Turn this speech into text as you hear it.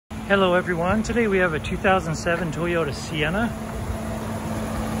Hello everyone, today we have a 2007 Toyota Sienna.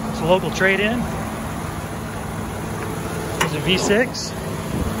 It's a local trade-in. It's a V6.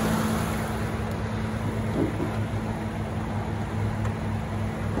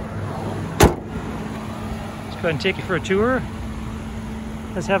 Let's go ahead and take you for a tour.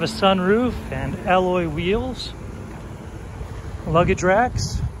 Let's have a sunroof and alloy wheels, luggage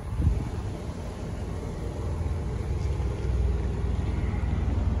racks.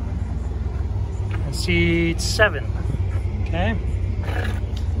 Seat 7. Okay.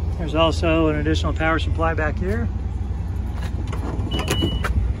 There's also an additional power supply back here.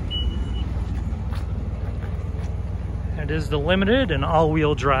 It is the Limited and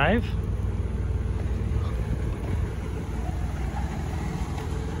all-wheel drive.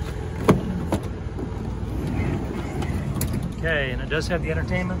 Okay, and it does have the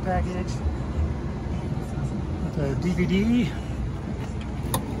entertainment package, the DVD.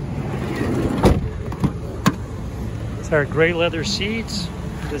 Our gray leather seats.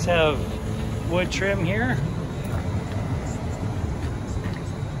 It does have wood trim here.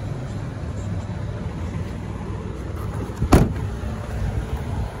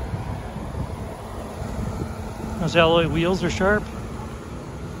 Those alloy wheels are sharp.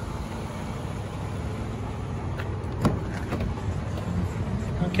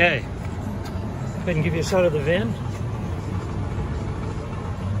 Okay, go ahead and give you a shot of the VIN.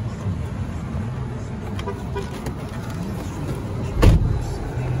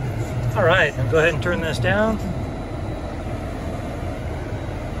 All right, I'll go ahead and turn this down.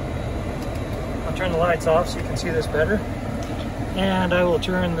 I'll turn the lights off so you can see this better. And I will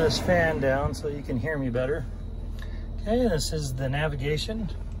turn this fan down so you can hear me better. Okay, this is the navigation.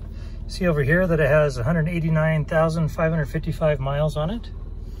 See over here that it has 189,555 miles on it.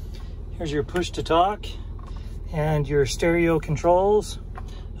 Here's your push to talk and your stereo controls.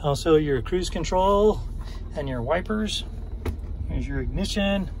 Also your cruise control and your wipers. Here's your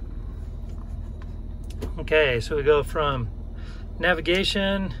ignition. Okay, so we go from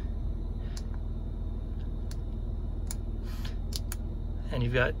navigation, and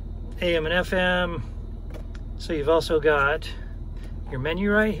you've got AM and FM. So you've also got your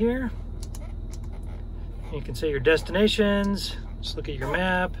menu right here. You can say your destinations, just look at your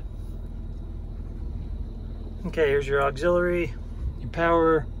map. Okay, here's your auxiliary, your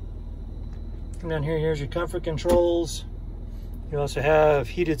power. Come down here, here's your comfort controls. You also have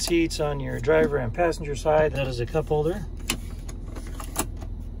heated seats on your driver and passenger side. That is a cup holder.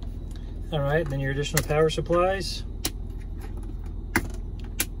 All right, then your additional power supplies.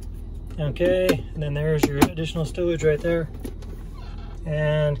 Okay, and then there's your additional stowage right there.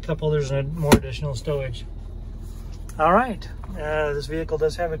 And cup holders and more additional stowage. All right, this vehicle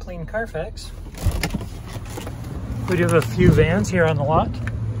does have a clean Carfax. We do have a few vans here on the lot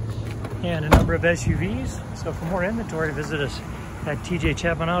and a number of SUVs. So for more inventory, visit us at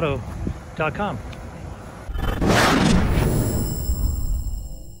tjchapmanauto.com.